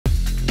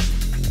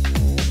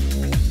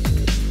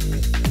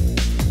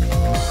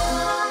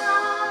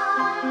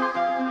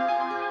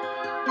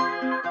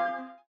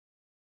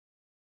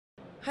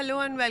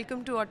Hello and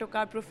welcome to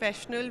Autocar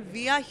Professional.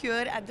 We are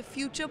here at the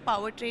Future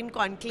Powertrain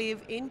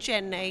Conclave in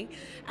Chennai,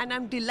 and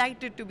I'm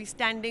delighted to be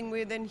standing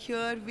with, and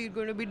here we're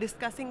going to be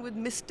discussing with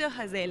Mr.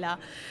 Hazela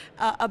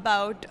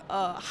about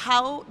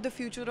how the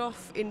future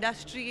of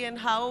industry and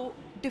how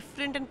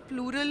different and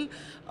plural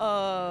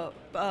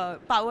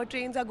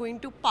powertrains are going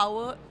to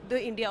power the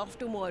India of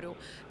tomorrow.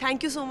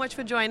 Thank you so much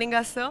for joining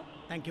us, sir.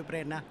 Thank you,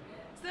 Prerna.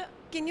 Sir,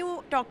 can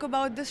you talk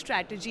about the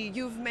strategy?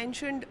 You've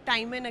mentioned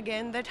time and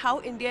again that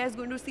how India is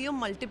going to see a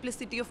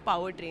multiplicity of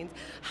powertrains.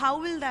 How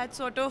will that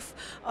sort of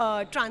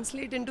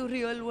translate into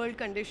real world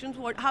conditions?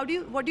 What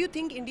do you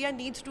think India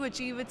needs to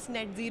achieve its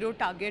net zero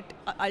target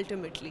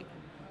ultimately?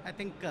 I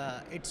think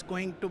it's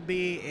going to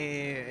be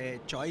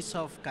a choice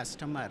of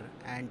customer,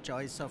 and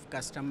choice of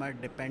customer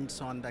depends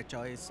on the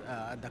choice,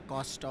 the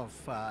cost of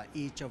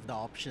each of the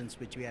options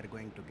which we are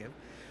going to give.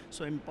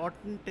 So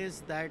important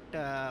is that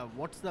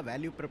what's the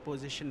value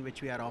proposition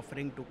which we are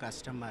offering to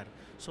customer,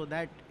 so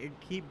that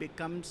he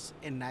becomes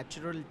a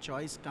natural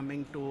choice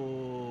coming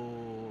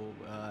to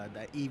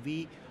the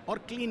EV or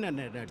clean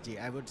energy.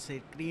 I would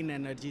say clean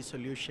energy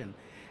solution,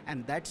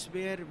 and that's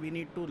where we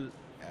need to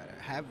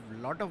have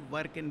a lot of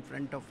work in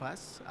front of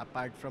us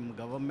apart from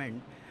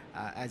government.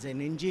 As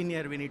an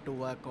engineer, we need to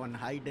work on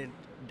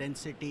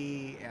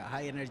density,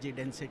 high energy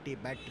density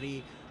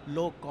battery,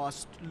 low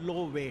cost,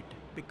 low weight,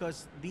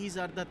 because these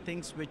are the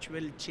things which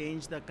will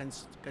change the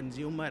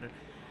consumer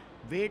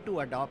way to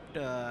adopt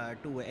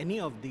to any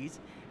of these.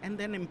 And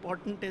then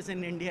important is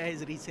in India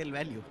is resale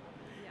value,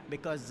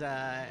 because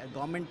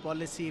government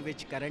policy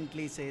which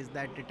currently says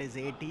that it is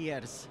 8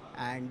 years,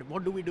 and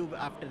what do we do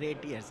after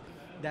 8 years?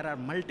 There are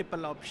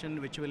multiple options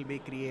which will be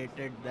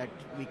created, that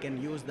we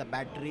can use the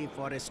battery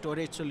for a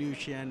storage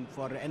solution,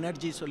 for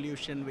energy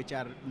solution which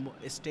are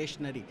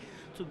stationary.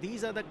 So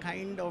these are the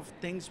kind of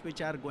things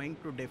which are going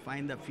to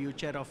define the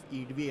future of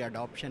EV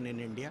adoption in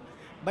India.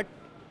 But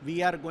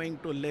we are going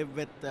to live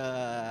with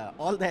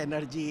all the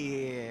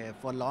energy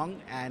for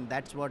long, and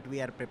that's what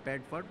we are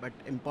prepared for. But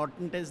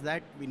important is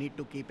that we need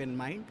to keep in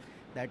mind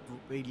that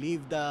we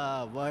leave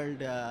the world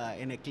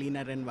in a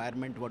cleaner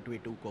environment what we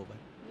took over.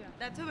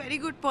 That's a very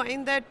good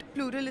point, that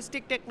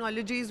pluralistic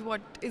technology is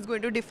what is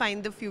going to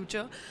define the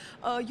future.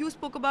 You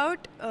spoke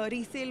about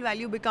resale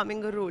value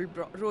becoming a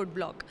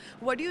roadblock.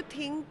 What do you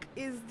think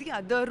is the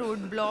other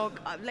roadblock,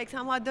 like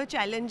some other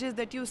challenges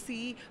that you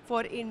see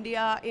for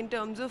India in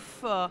terms of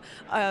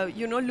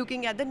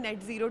looking at the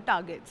net zero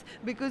targets?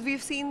 Because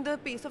we've seen the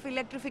pace of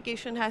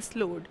electrification has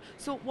slowed.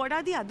 So what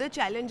are the other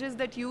challenges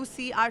that you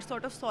see are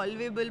sort of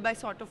solvable by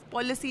sort of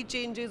policy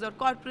changes or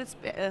corporate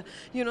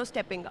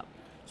stepping up?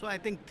 So I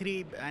think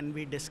three, and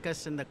we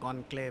discussed in the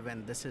conclave,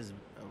 and this is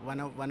one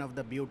of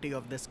the beauty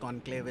of this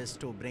conclave is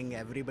to bring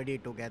everybody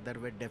together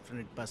with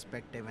different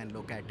perspective and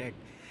look at it.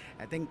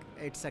 I think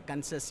it's a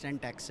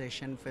consistent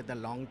taxation with a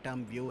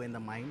long-term view in the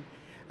mind.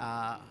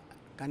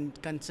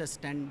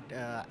 Consistent,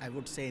 I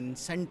would say,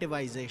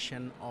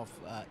 incentivization of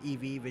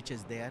EV, which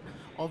is there.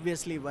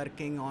 Obviously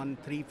working on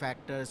three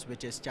factors,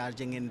 which is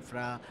charging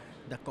infra,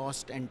 the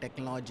cost and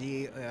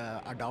technology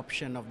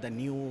adoption of the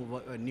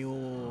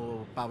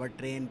new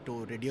powertrain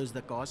to reduce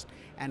the cost,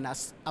 and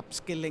us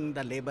upskilling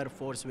the labor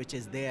force which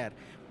is there.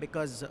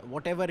 Because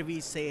whatever we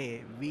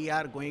say, we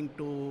are going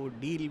to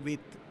deal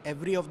with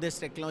every of this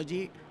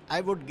technology,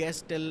 I would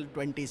guess till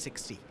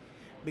 2060.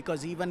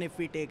 Because even if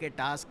we take a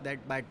task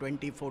that by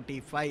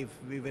 2045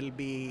 we will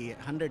be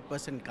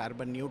 100%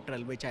 carbon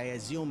neutral, which I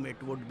assume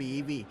it would be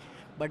EV,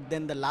 but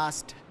then the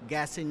last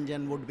gas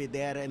engine would be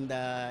there in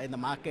the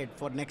market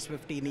for next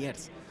 15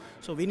 years.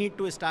 So we need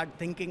to start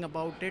thinking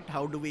about it.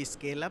 How do we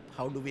scale up?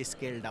 How do we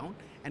scale down?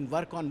 And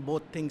work on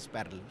both things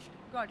parallel.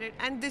 Got it.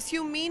 And this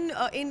you mean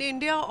in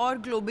India or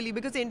globally?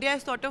 Because India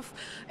is sort of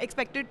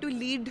expected to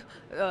lead,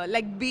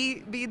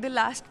 be the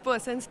last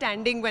person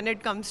standing when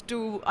it comes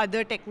to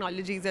other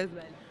technologies as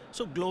well.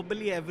 So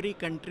globally, every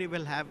country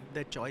will have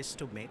the choice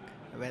to make,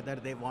 whether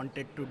they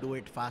wanted to do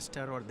it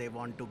faster or they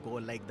want to go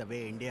like the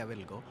way India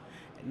will go.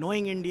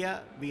 Knowing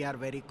India, we are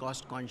very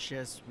cost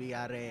conscious. We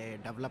are a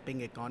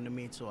developing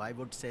economy, so I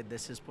would say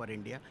this is for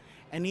India.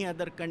 Any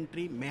other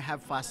country may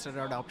have faster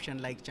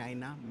adoption, like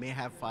China, may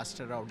have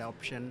faster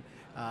adoption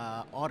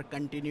or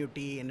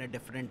continuity in a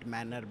different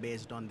manner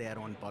based on their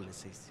own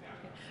policies.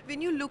 When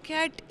you look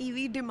at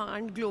EV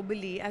demand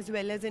globally as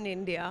well as in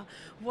India,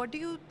 what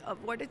is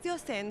your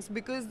sense?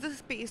 Because the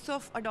pace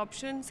of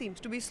adoption seems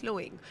to be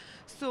slowing.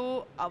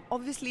 So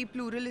obviously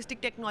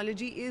pluralistic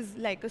technology is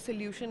like a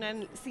solution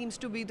and seems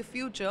to be the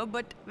future.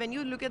 But when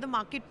you look at the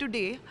market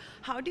today,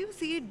 how do you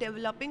see it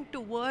developing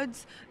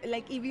towards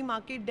like EV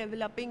market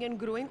developing and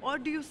growing? Or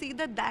do you see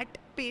that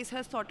pace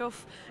has sort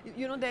of,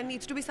 there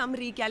needs to be some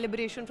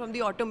recalibration from the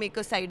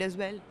automaker side as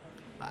well?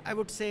 I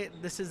would say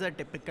this is a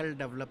typical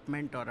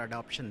development or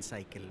adoption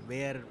cycle,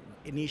 where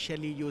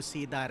initially you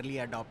see the early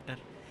adopter,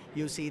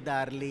 you see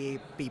the early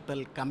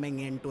people coming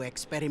in to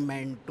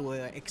experiment, to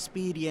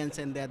experience,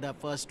 and they're the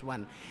first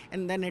one.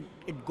 And then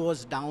it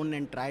goes down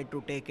and try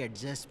to take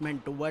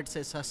adjustment towards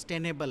a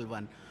sustainable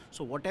one.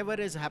 So whatever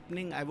is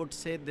happening, I would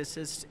say this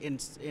is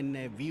in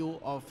a view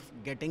of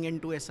getting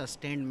into a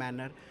sustained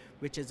manner,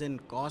 which is in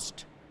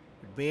cost,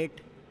 weight,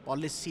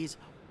 policies,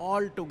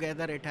 all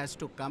together it has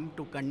to come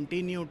to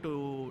continue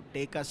to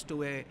take us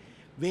to a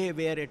way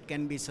where it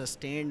can be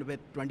sustained with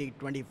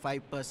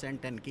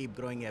 20-25% and keep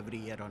growing every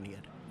year on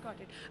year. Got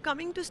it.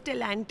 Coming to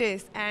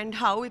Stellantis and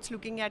how it's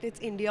looking at its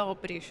India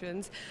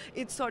operations,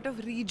 it's sort of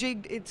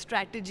rejigged its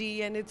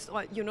strategy and it's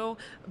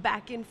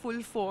back in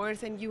full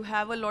force, and you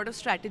have a lot of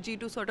strategy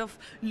to sort of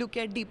look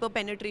at deeper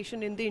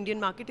penetration in the Indian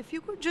market. If you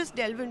could just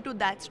delve into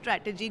that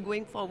strategy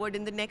going forward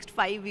in the next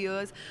 5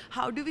 years,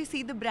 how do we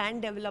see the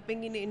brand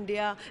developing in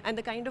India and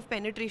the kind of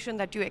penetration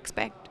that you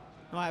expect?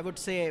 No, I would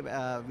say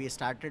we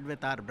started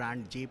with our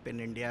brand Jeep in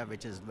India,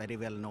 which is very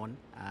well known.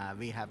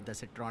 We have the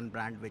Citroen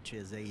brand, which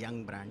is a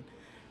young brand.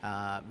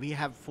 We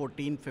have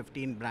 14,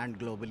 15 brand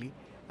globally.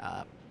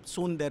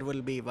 Soon there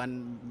will be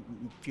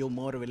few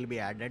more will be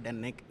added,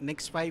 and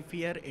next 5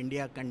 year,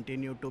 India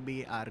continue to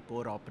be our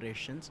core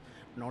operations,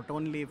 not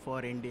only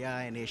for India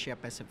and Asia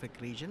Pacific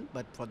region,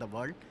 but for the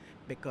world,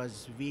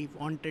 because we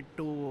wanted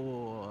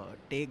to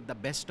take the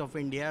best of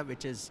India,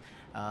 which is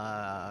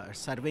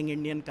serving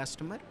Indian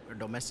customer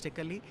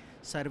domestically,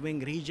 serving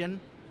region,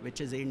 which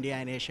is India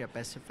and Asia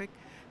Pacific,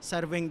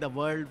 serving the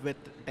world with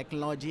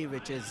technology,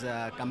 which is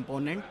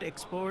component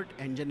export,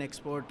 engine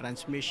export,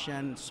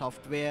 transmission,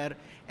 software,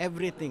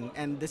 everything.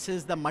 And this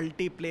is the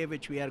multi-play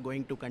which we are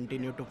going to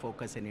continue to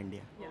focus in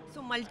India. Yeah.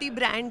 So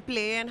multi-brand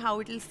play and how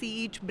it will see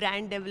each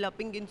brand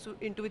developing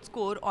into its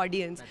core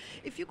audience.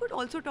 If you could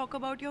also talk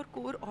about your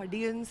core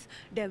audience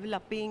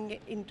developing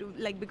into,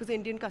 like, because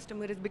Indian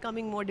customer is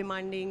becoming more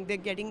demanding,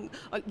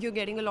 you're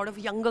getting a lot of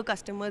younger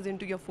customers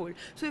into your fold.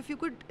 So if you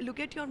could look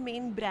at your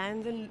main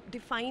brands and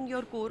define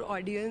your core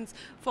audience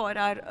for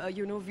our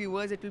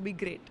viewers, it will be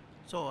great.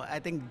 So I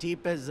think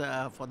Jeep is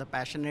for the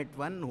passionate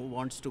one who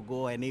wants to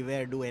go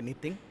anywhere, do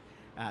anything.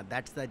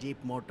 That's the Jeep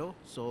motto.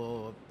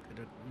 So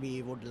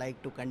we would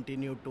like to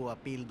continue to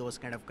appeal those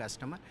kind of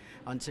customer.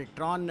 On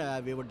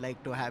Citroen, we would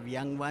like to have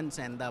young ones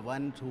and the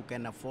ones who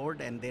can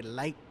afford and they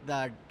like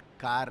the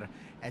car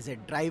as a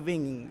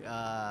driving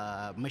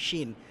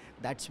machine.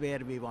 That's where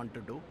we want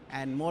to do.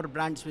 And more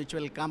brands which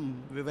will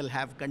come, we will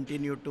have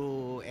continue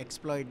to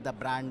exploit the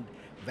brand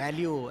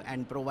value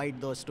and provide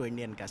those to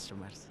Indian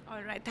customers.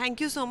 All right, thank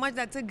you so much.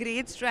 That's a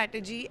great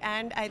strategy,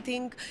 and I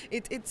think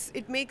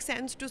it makes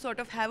sense to sort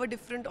of have a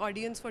different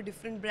audience for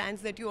different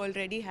brands that you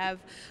already have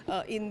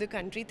in the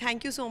country.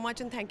 Thank you so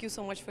much, and thank you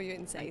so much for your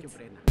insights. Thank you,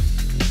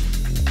 Prerna.